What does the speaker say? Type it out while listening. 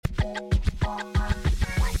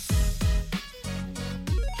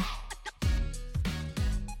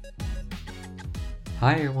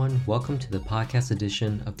Hi everyone, welcome to the podcast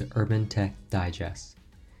edition of the Urban Tech Digest.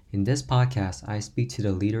 In this podcast, I speak to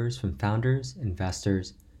the leaders from founders,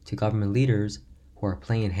 investors, to government leaders who are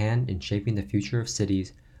playing a hand in shaping the future of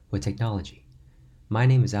cities with technology. My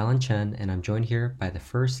name is Alan Chen, and I'm joined here by the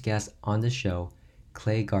first guest on the show,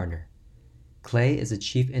 Clay Garner. Clay is the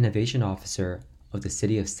Chief Innovation Officer of the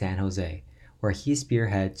City of San Jose, where he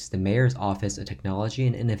spearheads the Mayor's Office of Technology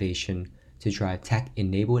and Innovation to drive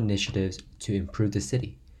tech-enabled initiatives to improve the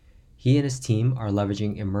city. He and his team are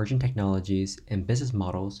leveraging emerging technologies and business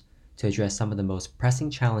models to address some of the most pressing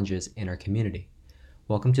challenges in our community.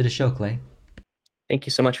 Welcome to the show, Clay. Thank you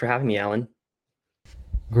so much for having me, Alan.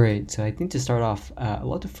 Great. So I think to start off, I'd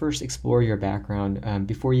love to first explore your background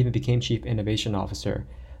before you even became Chief Innovation Officer.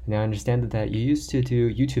 Now I understand that you used to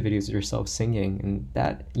do YouTube videos of yourself singing, and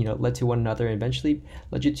that led to one another, and eventually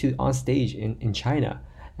led you to on stage in China,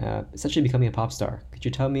 essentially becoming a pop star. Could you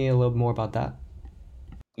tell me a little more about that?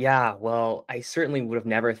 Yeah, well, I certainly would have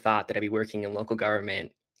never thought that I'd be working in local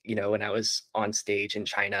government, when I was on stage in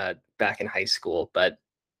China back in high school. But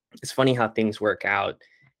it's funny how things work out.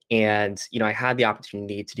 And, I had the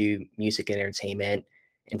opportunity to do music and entertainment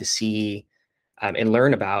and to see and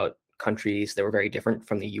learn about countries that were very different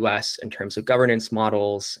from the US in terms of governance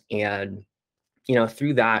models. And,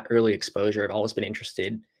 through that early exposure, I've always been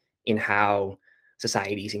interested in how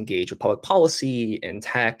societies engage with public policy and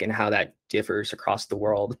tech and how that differs across the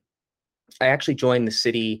world. I actually joined the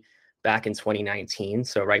city back in 2019,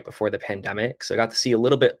 so right before the pandemic. So I got to see a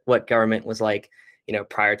little bit what government was like,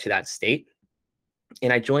 prior to that state.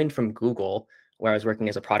 And I joined from Google, where I was working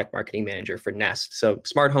as a product marketing manager for Nest. So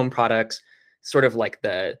smart home products, sort of like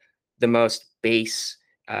the most base,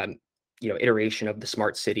 iteration of the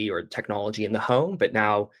smart city or technology in the home. But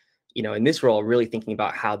now, in this role, really thinking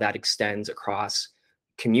about how that extends across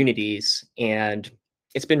communities. And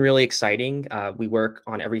it's been really exciting. We work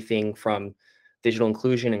on everything from digital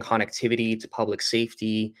inclusion and connectivity to public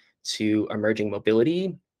safety to emerging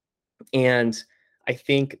mobility. And I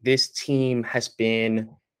think this team has been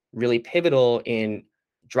really pivotal in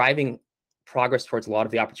driving progress towards a lot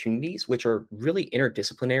of the opportunities, which are really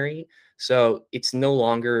interdisciplinary. So it's no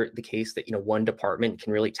longer the case that one department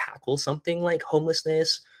can really tackle something like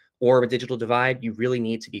homelessness or a digital divide. You really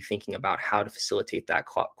need to be thinking about how to facilitate that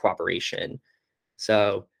cooperation.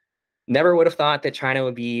 So never would have thought that China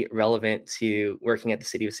would be relevant to working at the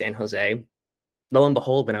city of San Jose. Lo and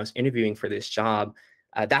behold, when I was interviewing for this job,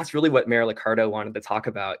 that's really what Mayor Liccardo wanted to talk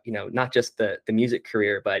about. Not just the music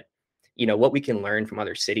career, but what we can learn from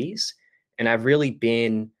other cities. And I've really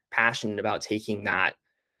been passionate about taking that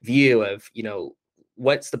view of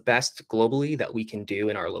what's the best globally that we can do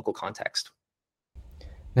in our local context.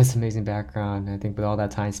 That's an amazing background. I think with all that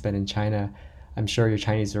time spent in China, I'm sure your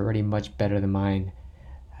Chinese are already much better than mine.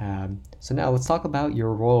 So now let's talk about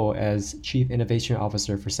your role as Chief Innovation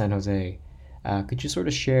Officer for San Jose. Could you sort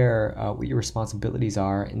of share what your responsibilities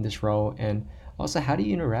are in this role, and also how do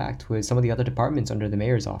you interact with some of the other departments under the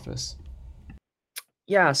mayor's office?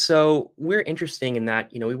 Yeah, so we're interesting in that,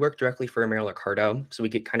 we work directly for Mayor Liccardo. So we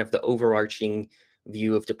get kind of the overarching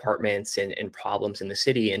view of departments and problems in the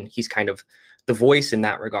city. And he's kind of the voice in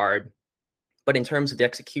that regard. But in terms of the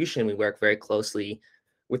execution, we work very closely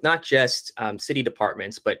with not just city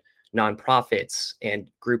departments, but nonprofits and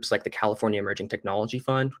groups like the California Emerging Technology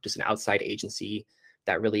Fund, which is an outside agency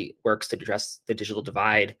that really works to address the digital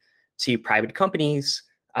divide, to private companies.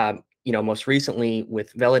 Most recently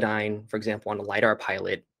with Velodyne, for example, on a LiDAR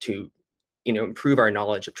pilot to improve our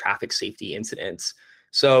knowledge of traffic safety incidents.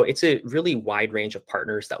 So it's a really wide range of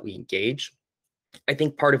partners that we engage. I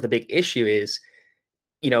think part of the big issue is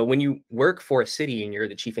when you work for a city and you're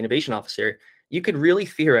the chief innovation officer, you could really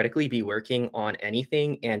theoretically be working on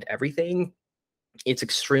anything and everything. It's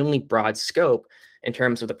extremely broad scope in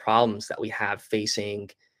terms of the problems that we have facing,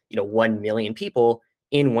 1 million people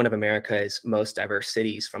in one of America's most diverse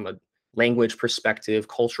cities from a language perspective,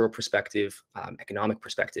 cultural perspective, economic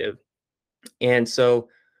perspective. And so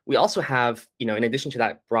we also have, in addition to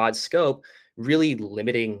that broad scope, really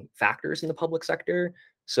limiting factors in the public sector.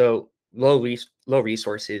 So low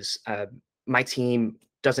resources. My team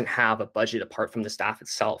doesn't have a budget apart from the staff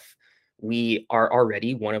itself. We are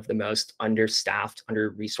already one of the most understaffed,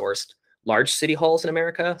 under-resourced large city halls in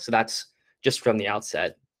America. So that's just from the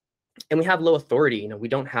outset. And we have low authority. We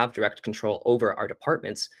don't have direct control over our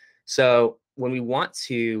departments. So when we want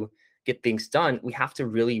to get things done, we have to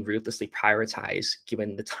really ruthlessly prioritize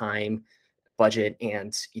given the time, budget,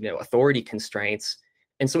 and authority constraints.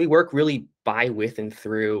 And so we work really by, with, and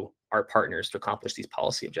through our partners to accomplish these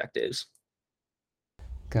policy objectives.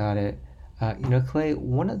 Got it. Clay,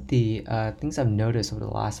 one of the things I've noticed over the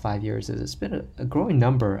last 5 years is there's been a growing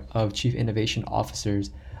number of chief innovation officers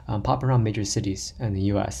popping around major cities in the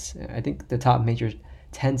US. I think the top major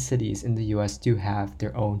 10 cities in the US do have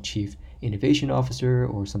their own chief innovation officer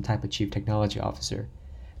or some type of chief technology officer.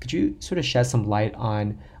 Could you sort of shed some light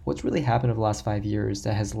on what's really happened over the last 5 years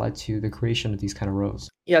that has led to the creation of these kind of roles?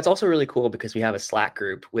 Yeah, it's also really cool because we have a Slack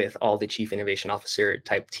group with all the chief innovation officer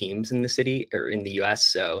type teams in the city or in the US.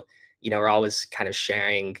 So, we're always kind of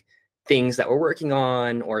sharing things that we're working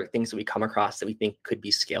on or things that we come across that we think could be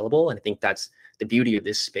scalable. And I think that's the beauty of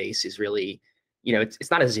this space is really, it's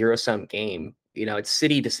not a zero sum game. It's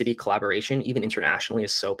city to city collaboration, even internationally,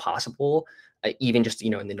 is so possible, even just,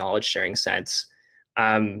 in the knowledge sharing sense.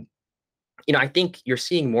 Um, I think you're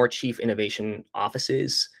seeing more chief innovation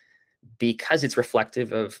offices because it's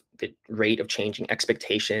reflective of the rate of changing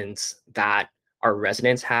expectations that our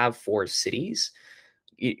residents have for cities.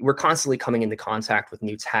 We're constantly coming into contact with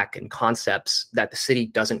new tech and concepts that the city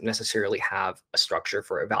doesn't necessarily have a structure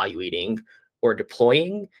for evaluating or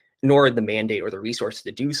deploying, nor the mandate or the resources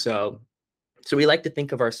to do so. So we like to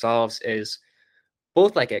think of ourselves as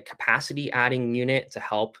both like a capacity adding unit to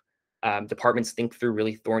help departments think through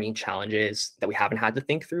really thorny challenges that we haven't had to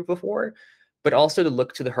think through before, but also to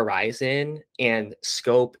look to the horizon and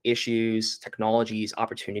scope issues, technologies,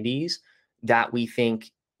 opportunities that we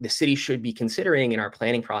think the city should be considering in our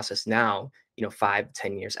planning process now, 5 to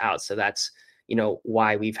 10 years out. So that's,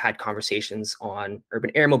 why we've had conversations on urban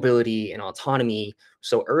air mobility and autonomy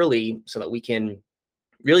so early so that we can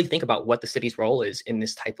really think about what the city's role is in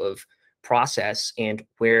this type of process and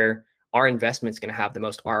where our investment is going to have the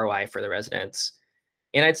most ROI for the residents.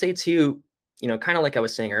 And I'd say too, kind of like I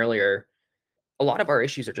was saying earlier, a lot of our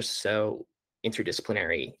issues are just so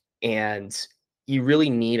interdisciplinary, and you really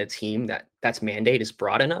need a team that's mandate is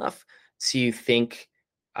broad enough to think,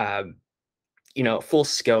 um, full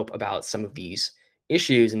scope about some of these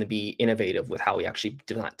issues and to be innovative with how we actually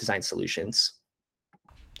design solutions.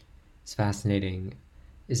 It's fascinating.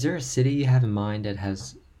 Is there a city you have in mind that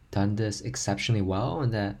has done this exceptionally well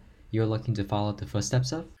and that you're looking to follow the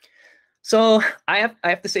footsteps of? So I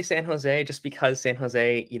have to say San Jose just because San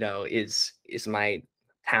Jose, is my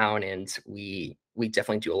town and we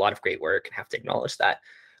definitely do a lot of great work and have to acknowledge that.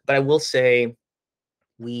 But I will say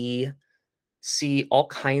we see all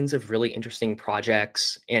kinds of really interesting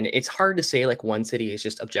projects, and it's hard to say like one city is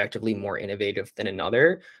just objectively more innovative than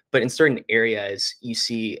another, but in certain areas you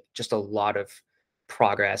see just a lot of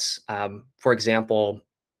progress. For example,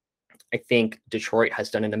 I think Detroit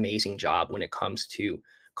has done an amazing job when it comes to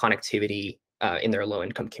connectivity in their low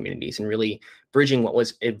income communities and really bridging what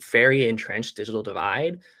was a very entrenched digital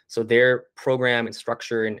divide. So their program and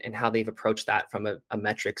structure and how they've approached that from a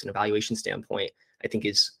metrics and evaluation standpoint, I think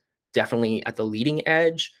is definitely at the leading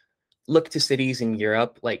edge. Look to cities in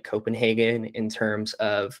Europe like Copenhagen in terms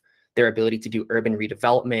of their ability to do urban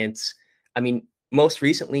redevelopment. I mean, most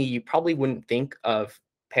recently, you probably wouldn't think of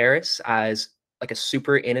Paris as like a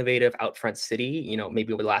super innovative out front city,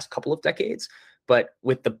 maybe over the last couple of decades. But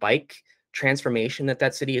with the bike transformation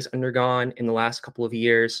that city has undergone in the last couple of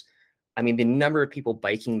years, I mean, the number of people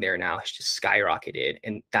biking there now has just skyrocketed.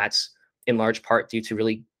 And that's in large part due to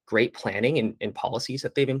really great planning and policies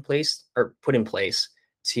that they've in place or put in place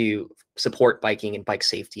to support biking and bike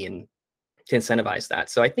safety and to incentivize that.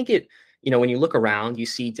 So I think when you look around, you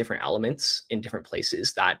see different elements in different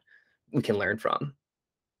places that we can learn from.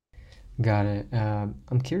 Got it.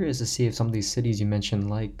 I'm curious to see if some of these cities you mentioned,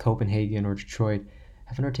 like Copenhagen or Detroit,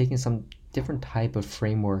 have undertaken some different type of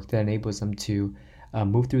framework that enables them to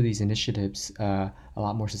move through these initiatives a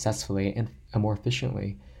lot more successfully and more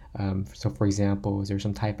efficiently. So, for example, is there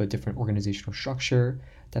some type of different organizational structure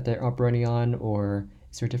that they're operating on, or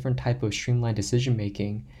is there a different type of streamlined decision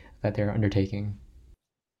making that they're undertaking?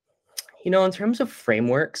 In terms of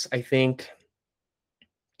frameworks, I think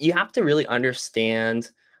you have to really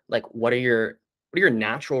understand like what are your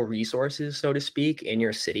natural resources, so to speak, in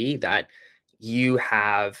your city that you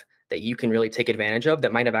have that you can really take advantage of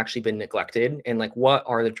that might have actually been neglected, and like what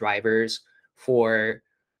are the drivers for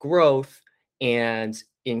growth and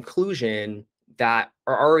inclusion that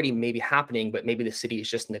are already maybe happening, but maybe the city is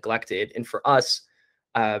just neglected. And for us,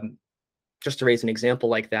 um, just to raise an example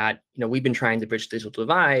like that, we've been trying to bridge the digital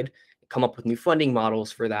divide, come up with new funding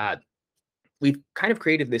models for that. We've kind of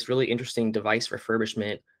created this really interesting device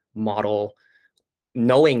refurbishment model,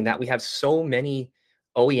 knowing that we have so many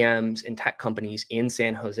OEMs and tech companies in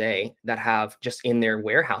San Jose that have just in their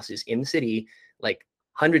warehouses in the city, like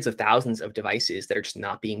hundreds of thousands of devices that are just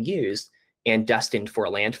not being used and destined for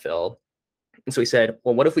a landfill. And so we said,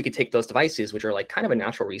 well, what if we could take those devices, which are like kind of a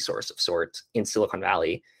natural resource of sorts in Silicon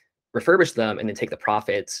Valley, refurbish them and then take the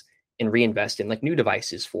profits and reinvest in like new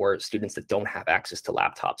devices for students that don't have access to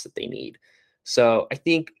laptops that they need. So I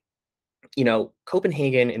think,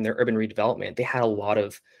 Copenhagen in their urban redevelopment, they had a lot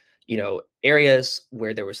of, areas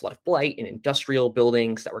where there was a lot of blight and industrial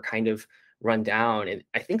buildings that were kind of run down. And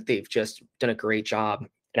I think they've just done a great job.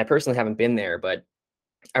 And I personally haven't been there, but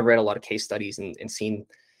I've read a lot of case studies and seen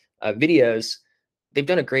videos. They've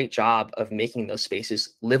done a great job of making those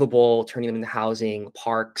spaces livable, turning them into housing,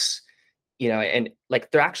 parks, and like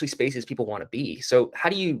they're actually spaces people want to be. So how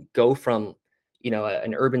do you go from,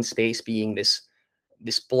 an urban space being this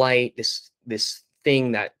blight, this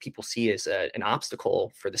thing that people see as an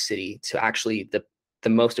obstacle for the city to actually the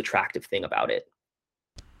most attractive thing about it?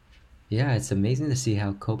 Yeah, it's amazing to see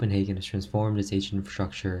how Copenhagen has transformed its ancient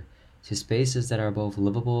infrastructure to spaces that are both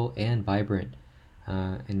livable and vibrant,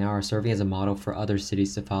 and now are serving as a model for other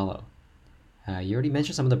cities to follow. You already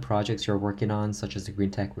mentioned some of the projects you're working on, such as the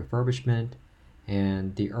Green Tech refurbishment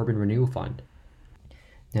and the Urban Renewal Fund.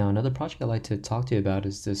 Now, another project I'd like to talk to you about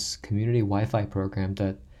is this community Wi-Fi program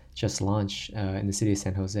that just launched in the city of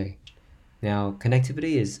San Jose. Now,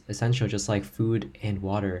 connectivity is essential just like food and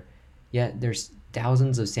water, yet there's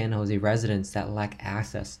thousands of San Jose residents that lack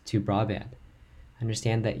access to broadband. I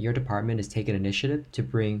understand that your department has taken initiative to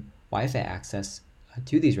bring Wi-Fi access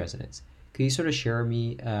to these residents. Could you sort of share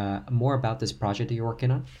me more about this project that you're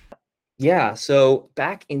working on? Yeah. So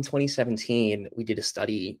back in 2017, we did a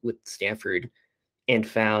study with Stanford and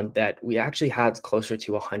found that we actually had closer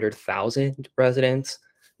to 100,000 residents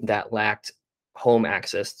that lacked home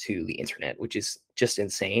access to the internet, which is just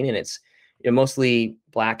insane. And it's, mostly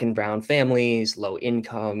Black and brown families, low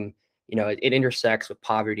income. It intersects with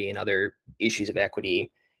poverty and other issues of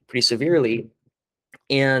equity pretty severely.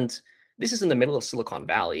 And this is in the middle of Silicon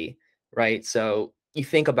Valley, right? So you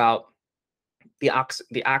think about the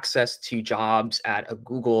access to jobs at a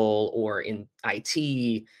Google or in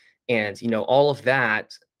IT, and all of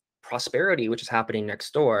that prosperity which is happening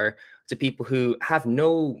next door to people who have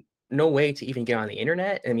no way to even get on the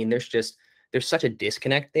internet. I mean, there's such a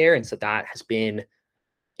disconnect there, and so that has been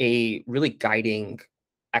a really guiding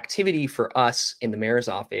activity for us in the mayor's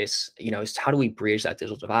office. Is how do we bridge that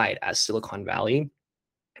digital divide as Silicon Valley?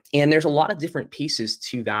 And there's a lot of different pieces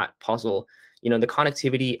to that puzzle. The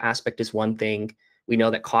connectivity aspect is one thing. We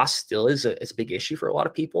know that cost still is a big issue for a lot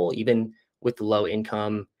of people, even with the low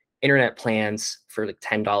income internet plans for like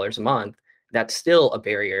 $10 a month. That's still a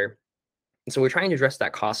barrier. And so we're trying to address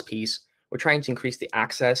that cost piece. We're trying to increase the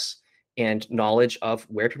access and knowledge of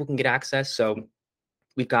where people can get access. So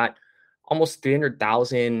we've got almost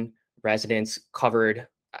 300,000 residents covered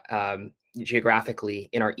geographically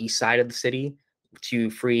in our east side of the city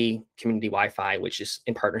to free community Wi-Fi, which is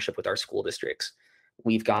in partnership with our school districts.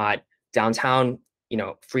 We've got downtown,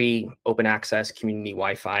 free open access community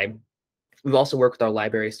Wi-Fi. We've also worked with our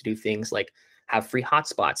libraries to do things like have free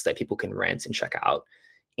hotspots that people can rent and check out.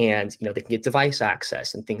 And, they can get device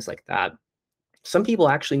access and things like that. Some people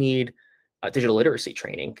actually need digital literacy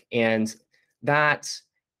training, and that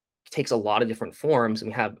takes a lot of different forms. And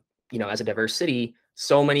we have, as a diverse city,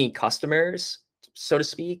 so many customers, so to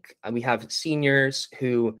speak. And we have seniors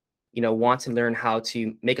who, want to learn how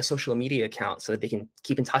to make a social media account so that they can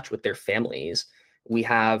keep in touch with their families. We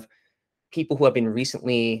have people who have been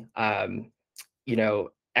recently,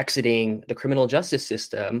 exiting the criminal justice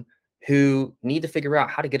system who need to figure out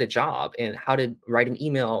how to get a job and how to write an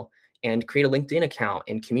email and create a LinkedIn account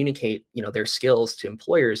and communicate, their skills to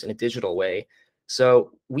employers in a digital way.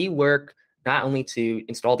 So we work not only to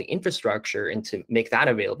install the infrastructure and to make that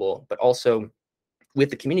available, but also with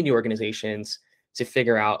the community organizations to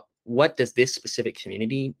figure out what does this specific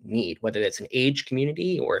community need, whether it's an age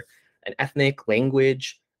community or an ethnic,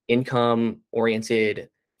 language, income oriented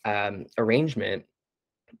arrangement.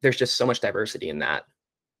 There's just so much diversity in that.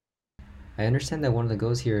 I understand that one of the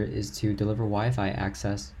goals here is to deliver Wi-Fi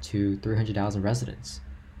access to 300,000 residents.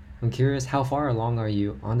 I'm curious, how far along are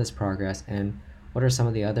you on this progress, and what are some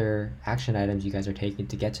of the other action items you guys are taking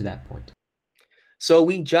to get to that point? So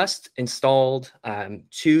we just installed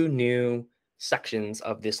two new sections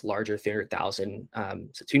of this larger 300,000.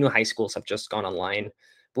 So two new high schools have just gone online, I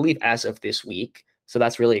believe, as of this week. So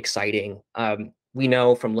that's really exciting. We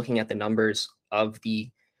know from looking at the numbers of the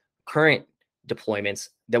current deployments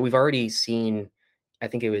that we've already seen. I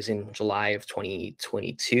think it was in July of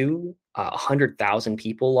 2022, 100,000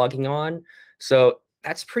 people logging on. So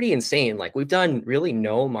that's pretty insane. Like, we've done really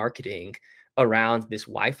no marketing around this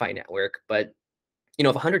Wi-Fi network, but if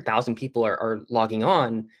 100,000 people are logging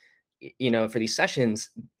on, for these sessions,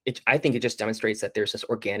 I think it just demonstrates that there's this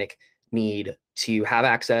organic need to have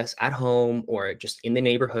access at home or just in the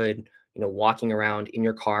neighborhood walking around in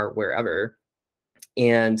your car, wherever.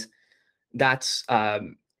 And that's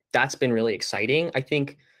that's been really exciting. I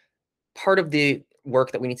think part of the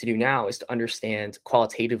work that we need to do now is to understand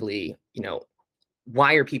qualitatively,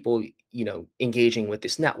 why are people, engaging with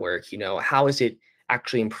this network? How has it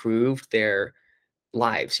actually improved their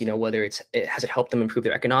lives? Whether has it helped them improve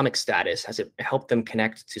their economic status? Has it helped them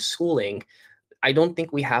connect to schooling? I don't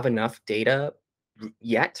think we have enough data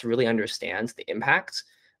yet to really understand the impact.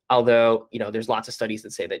 Although, there's lots of studies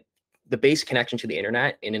that say that the base connection to the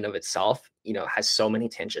internet in and of itself, has so many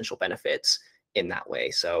tangential benefits in that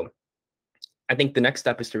way. So I think the next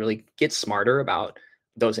step is to really get smarter about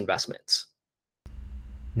those investments.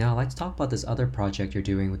 Now let's talk about this other project you're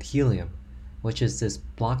doing with Helium, which is this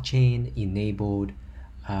blockchain-enabled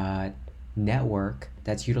uh, network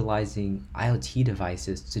that's utilizing IoT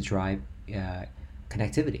devices to drive uh,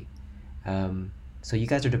 connectivity. Um, so you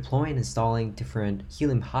guys are deploying and installing different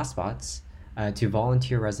Helium hotspots to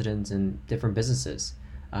volunteer residents and different businesses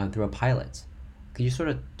through a pilot. Could you sort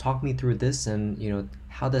of talk me through this and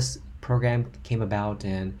how this program came about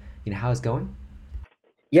and how it's going?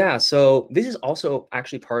 Yeah, so this is also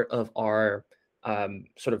actually part of our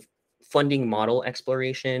sort of funding model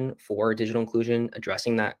exploration for digital inclusion,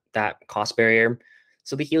 addressing that cost barrier.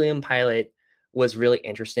 So the Helium pilot was really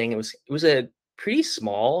interesting. It was a pretty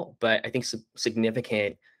small, but I think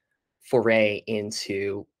significant foray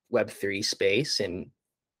into Web3 space, and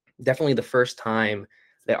definitely the first time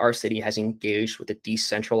that our city has engaged with a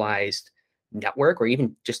decentralized network or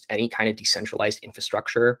even just any kind of decentralized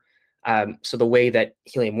infrastructure. So the way that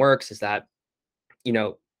Helium works is that, you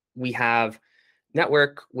know, we have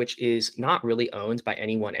network which is not really owned by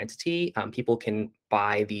any one entity. People can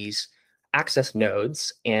buy these access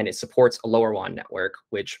nodes, and it supports a lower WAN network,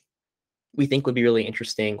 which we think would be really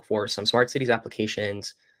interesting for some smart cities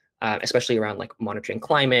applications, especially around like monitoring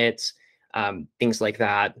climate, things like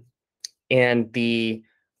that. And the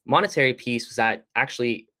monetary piece was that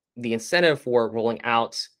actually the incentive for rolling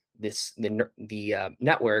out the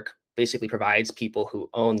network basically provides people who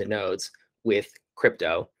own the nodes with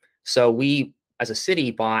crypto. So we, as a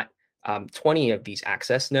city, bought 20 of these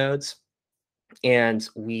access nodes, and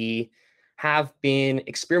we have been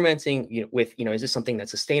experimenting, with, is this something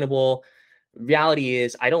that's sustainable? Reality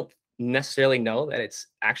is, I don't necessarily know that it's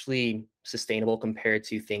actually sustainable compared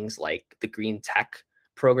to things like the green tech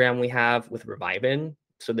program we have with Revivin,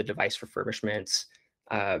 so the device refurbishments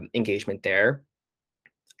engagement there.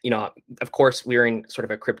 Of course, we're in sort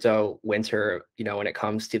of a crypto winter, when it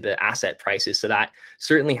comes to the asset prices, so that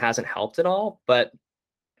certainly hasn't helped at all. But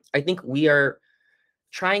I think we are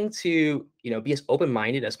trying to, be as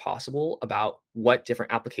open-minded as possible about what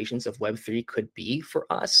different applications of Web3 could be for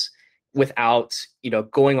us without,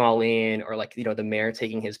 going all in, or like, the mayor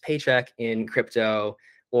taking his paycheck in crypto,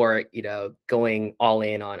 or, going all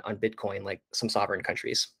in on Bitcoin like some sovereign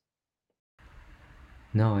countries.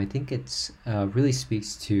 No, I think it's really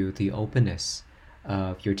speaks to the openness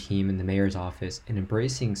of your team in the mayor's office in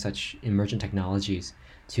embracing such emergent technologies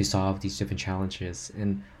to solve these different challenges,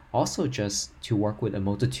 and also just to work with a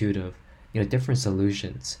multitude of different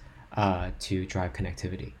solutions to drive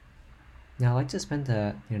connectivity. Now, I'd like to spend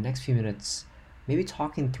the next few minutes maybe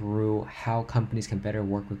talking through how companies can better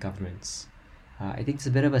work with governments. I think it's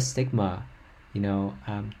a bit of a stigma,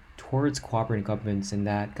 towards cooperating governments, in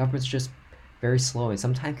that governments are just very slow and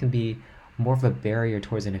sometimes can be more of a barrier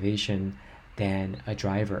towards innovation than a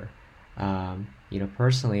driver.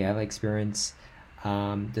 Personally, I've experienced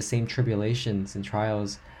the same tribulations and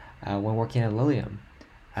trials when working at Lilium,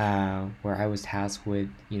 where I was tasked with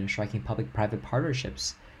striking public-private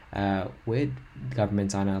partnerships with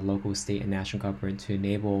governments on a local, state, and national government to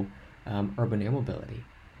enable urban air mobility.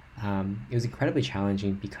 It was incredibly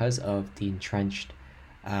challenging because of the entrenched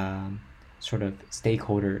um, sort of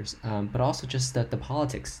stakeholders, but also just the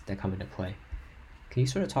politics that come into play. Can you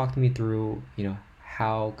sort of talk to me through,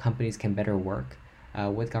 how companies can better work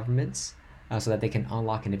with governments so that they can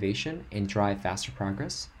unlock innovation and drive faster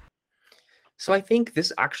progress? So I think this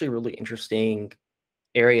is actually a really interesting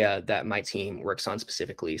area that my team works on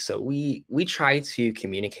specifically. So we try to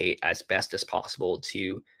communicate as best as possible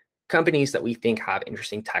to companies that we think have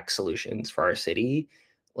interesting tech solutions for our city.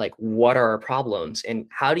 Like, what are our problems, and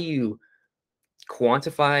how do you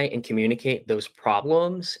quantify and communicate those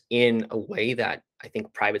problems in a way that I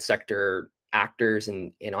think private sector actors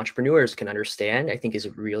and entrepreneurs can understand, I think is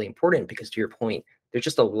really important, because to your point, there's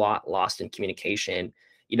just a lot lost in communication.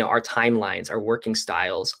 Our timelines, our working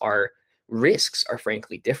styles, our risks are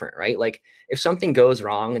frankly different, right? Like, if something goes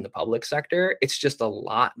wrong in the public sector, it's just a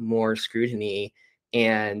lot more scrutiny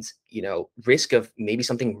and risk of maybe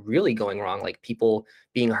something really going wrong, like people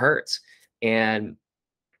being hurt. And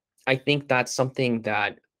I think that's something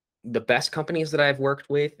that the best companies that I've worked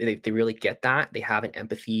with, they really get that. They have an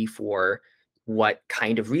empathy for what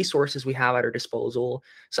kind of resources we have at our disposal.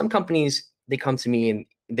 Some companies, they come to me and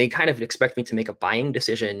they kind of expect me to make a buying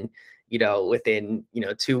decision, within,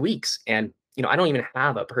 2 weeks. And, I don't even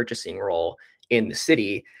have a purchasing role in the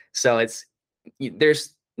city. So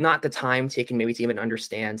there's not the time taken maybe to even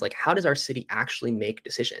understand, like, how does our city actually make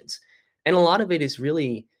decisions? And a lot of it is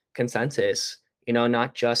really consensus,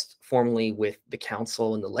 not just formally with the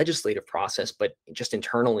council and the legislative process, but just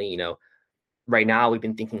internally. Right now we've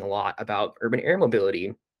been thinking a lot about urban air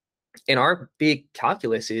mobility. And our big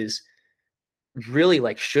calculus is really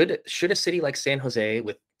like, should a city like San Jose,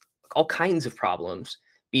 with all kinds of problems,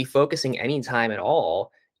 be focusing any time at all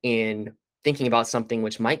in thinking about something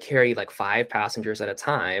which might carry like 5 passengers at a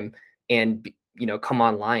time and come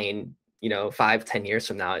online 5-10 years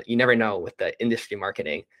from now? You never know with the industry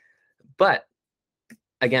marketing. But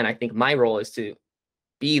again, I think my role is to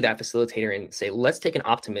be that facilitator and say, let's take an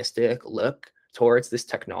optimistic look towards this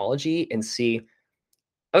technology and see,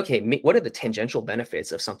 okay, what are the tangential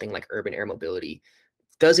benefits of something like urban air mobility?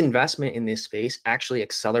 Does investment in this space actually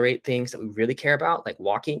accelerate things that we really care about, like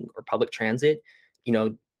walking or public transit?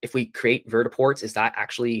 If we create vertiports, is that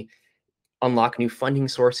actually unlock new funding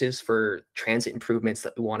sources for transit improvements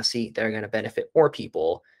that we want to see that are going to benefit more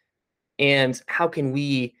people? And how can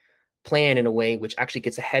we plan in a way which actually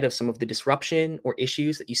gets ahead of some of the disruption or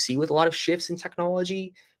issues that you see with a lot of shifts in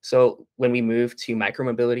technology? So when we move to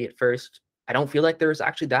micromobility at first, I don't feel like there's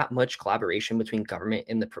actually that much collaboration between government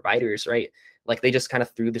and the providers, right? Like, they just kind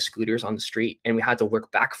of threw the scooters on the street, and we had to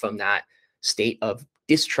work back from that state of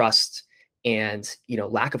distrust and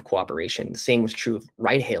lack of cooperation. The same was true of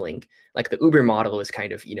ride hailing. Like, the Uber model is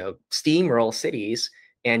kind of steamroll cities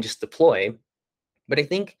and just deploy. But I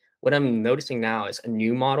think what I'm noticing now is a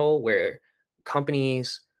new model where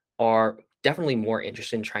companies are definitely more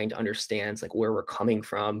interested in trying to understand, like, where we're coming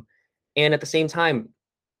from. And at the same time,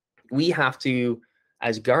 we have to,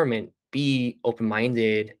 as government, be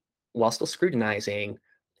open-minded while still scrutinizing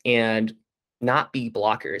and not be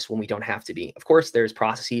blockers when we don't have to be. Of course, there's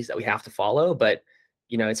processes that we have to follow, but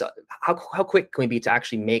it's how quick can we be to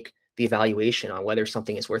actually make the evaluation on whether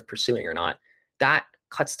something is worth pursuing or not? That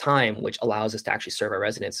cuts time, which allows us to actually serve our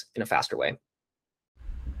residents in a faster way.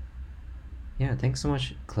 Yeah, thanks so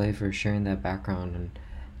much, Clay, for sharing that background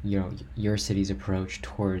and your city's approach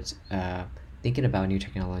towards thinking about new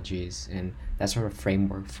technologies and that sort of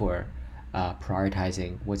framework for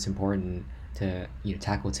prioritizing what's important to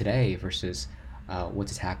tackle today versus what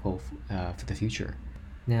to tackle for the future.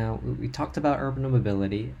 Now, we talked about urban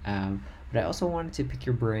mobility, but I also wanted to pick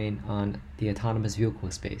your brain on the autonomous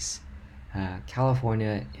vehicle space.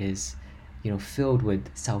 California is, filled with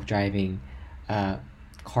self-driving uh,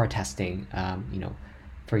 car testing.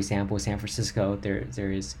 For example, San Francisco,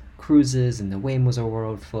 there is cruises and the Waymos of the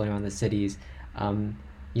world floating around the cities.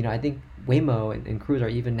 I think Waymo and Cruise are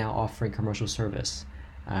even now offering commercial service.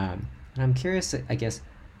 And I'm curious, I guess,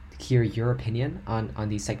 to hear your opinion on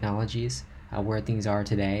these technologies, where things are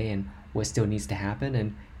today, and what still needs to happen.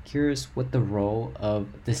 And curious what the role of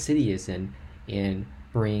the city is in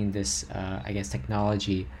bringing this, I guess,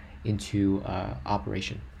 technology into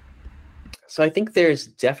operation. So I think there's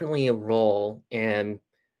definitely a role, and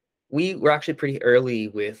we were actually pretty early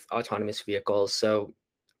with autonomous vehicles. So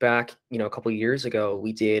back, a couple of years ago,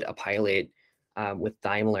 we did a pilot with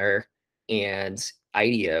Daimler and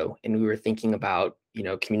IDEO, and we were thinking about,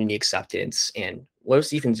 community acceptance and what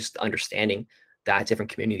was even just understanding that different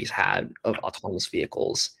communities had of autonomous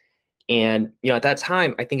vehicles. And, at that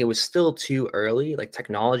time, I think it was still too early. Like,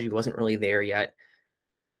 technology wasn't really there yet.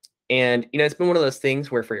 And it's been one of those things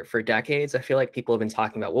where for decades, I feel like people have been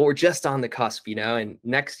talking about, well, we're just on the cusp, and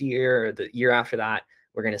next year or the year after that,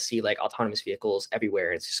 we're going to see like autonomous vehicles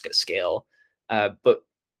everywhere. And it's just going to scale. But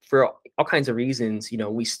for all kinds of reasons,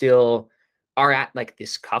 we still are at like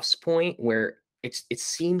this cusp point where it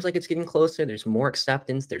seems like it's getting closer. There's more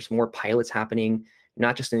acceptance. There's more pilots happening,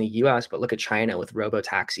 not just in the US, but look at China with robo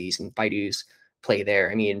taxis and Baidu's play there.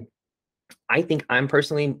 I mean, I think I'm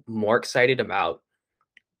personally more excited about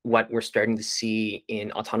what we're starting to see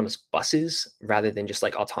in autonomous buses rather than just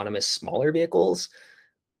like autonomous smaller vehicles,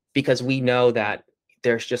 because we know that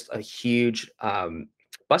there's just a huge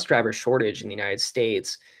bus driver shortage in the United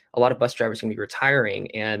States. A lot of bus drivers are going to be retiring,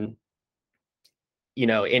 and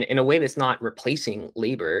in a way that's not replacing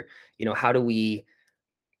labor. How do we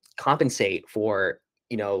compensate for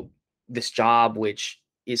this job, which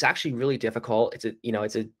is actually really difficult?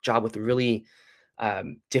 It's a job with really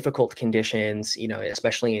difficult conditions,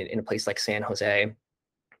 especially in a place like San Jose.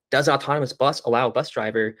 Does an autonomous bus allow a bus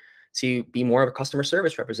driver to be more of a customer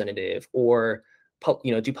service representative, or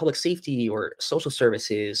do public safety or social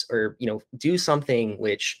services, or do something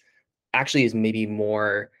which actually is maybe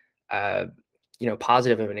more uh,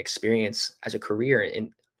 positive of an experience as a career?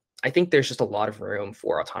 And I think there's just a lot of room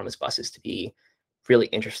for autonomous buses to be really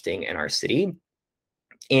interesting in our city.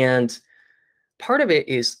 And part of it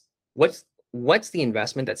is what's the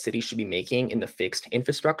investment that cities should be making in the fixed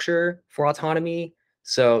infrastructure for autonomy.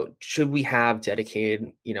 So should we have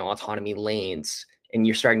dedicated, autonomy lanes? And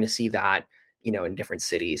you're starting to see that, in different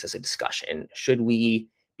cities as a discussion. Should we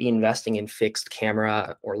be investing in fixed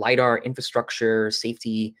camera or LiDAR infrastructure,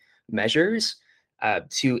 safety measures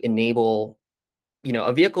to enable,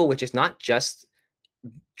 a vehicle which is not just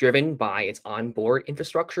driven by its onboard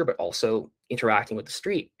infrastructure, but also interacting with the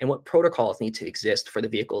street, and what protocols need to exist for the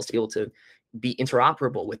vehicles to be able to be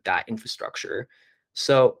interoperable with that infrastructure.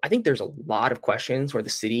 So I think there's a lot of questions where the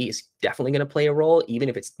city is definitely going to play a role, even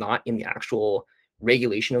if it's not in the actual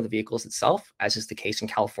regulation of the vehicles itself, as is the case in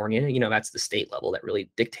California. That's the state level that really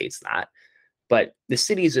dictates that. But the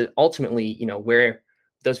cities are ultimately, where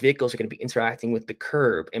those vehicles are going to be interacting with the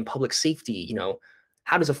curb and public safety.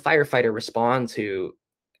 How does a firefighter respond to,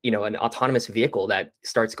 an autonomous vehicle that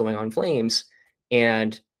starts going on flames?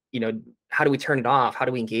 And, how do we turn it off? How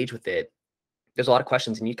do we engage with it? There's a lot of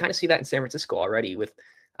questions, and you kind of see that in San Francisco already with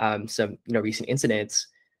some, recent incidents.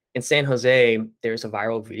 In San Jose, there's a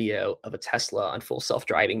viral video of a Tesla on full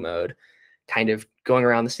self-driving mode kind of going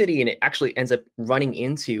around the city, and it actually ends up running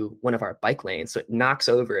into one of our bike lanes. So it knocks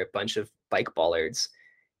over a bunch of bike bollards.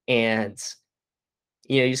 And,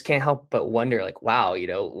 you just can't help but wonder, like, wow,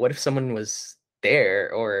 what if someone was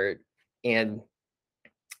there? And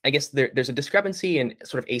I guess there's a discrepancy and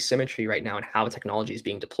sort of asymmetry right now in how technology is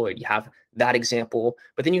being deployed. You have that example,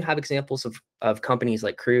 but then you have examples of companies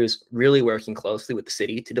like Cruise really working closely with the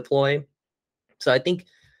city to deploy. So I think,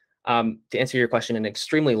 to answer your question in an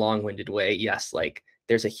extremely long-winded way, yes, like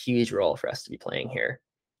there's a huge role for us to be playing here.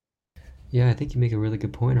 Yeah, I think you make a really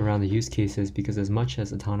good point around the use cases because as much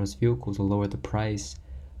as autonomous vehicles will lower the price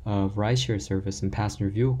of rideshare service and passenger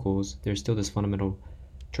vehicles, there's still this fundamental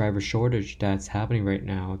driver shortage that's happening right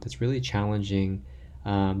now that's really challenging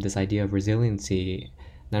this idea of resiliency,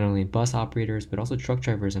 not only in bus operators but also truck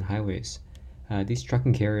drivers on highways. These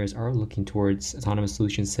trucking carriers are looking towards autonomous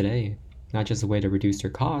solutions today, not just a way to reduce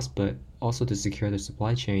their costs, but also to secure their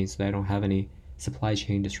supply chain so they don't have any supply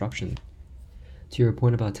chain disruption. To your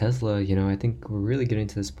point about Tesla, I think we're really getting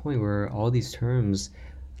to this point where all these terms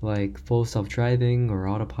like full self-driving or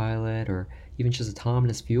autopilot or even just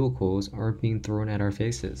autonomous vehicles are being thrown at our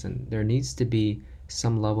faces, and there needs to be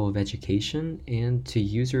some level of education and to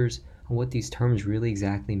users on what these terms really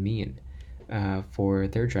exactly mean for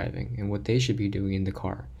their driving and what they should be doing in the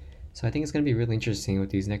car. So I think it's going to be really interesting what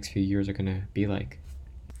these next few years are going to be like.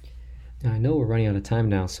 Now, I know we're running out of time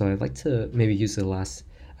now, so I'd like to maybe use the last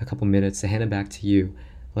a couple minutes to hand it back to you.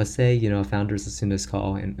 Let's say, a founder's listening to this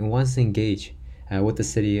call and wants to engage with the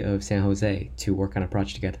city of San Jose to work on a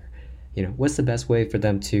project together. What's the best way for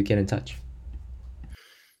them to get in touch?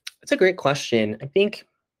 That's a great question. I think,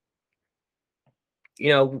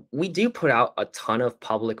 we do put out a ton of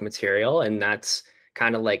public material, and that's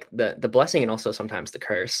kind of like the blessing and also sometimes the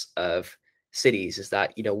curse of cities is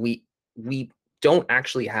that, we don't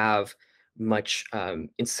actually have much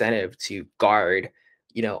incentive to guard,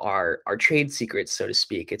 our trade secrets, so to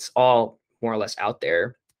speak. It's all more or less out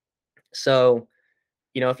there. So,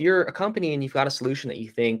 if you're a company and you've got a solution that you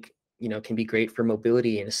think, can be great for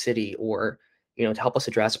mobility in a city, or, to help us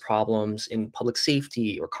address problems in public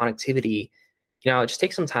safety or connectivity, just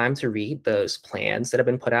take some time to read those plans that have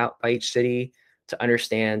been put out by each city to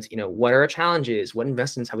understand, what are our challenges, what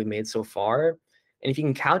investments have we made so far? And if you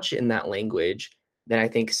can couch it in that language, then I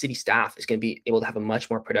think city staff is going to be able to have a much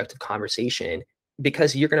more productive conversation,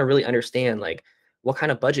 because you're going to really understand, like, what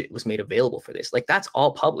kind of budget was made available for this. Like, that's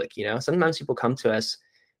all public. Sometimes people come to us,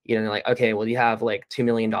 and they're like, okay, well, you have like $2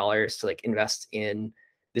 million to like invest in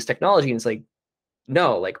this technology. And it's like,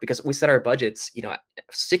 no, like, because we set our budgets,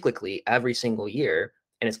 cyclically every single year,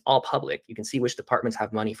 and it's all public. You can see which departments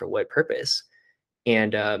have money for what purpose.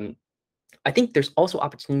 And I think there's also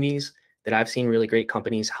opportunities that I've seen really great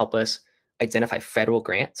companies help us identify federal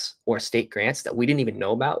grants or state grants that we didn't even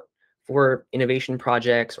know about for innovation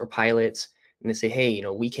projects or pilots. And they say, hey,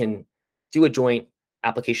 we can do a joint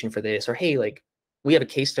application for this, or hey, like, we have a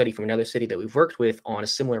case study from another city that we've worked with on a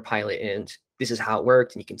similar pilot, and this is how it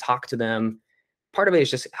worked, and you can talk to them. Part of it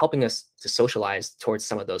is just helping us to socialize towards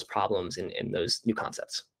some of those problems and those new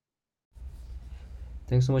concepts.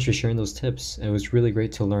 Thanks so much for sharing those tips. It was really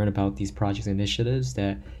great to learn about these projects and initiatives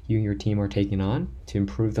that you and your team are taking on to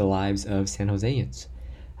improve the lives of San Joseans.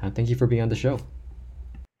 Thank you for being on the show.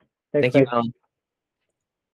 Thanks, Thank you, guys. Alan.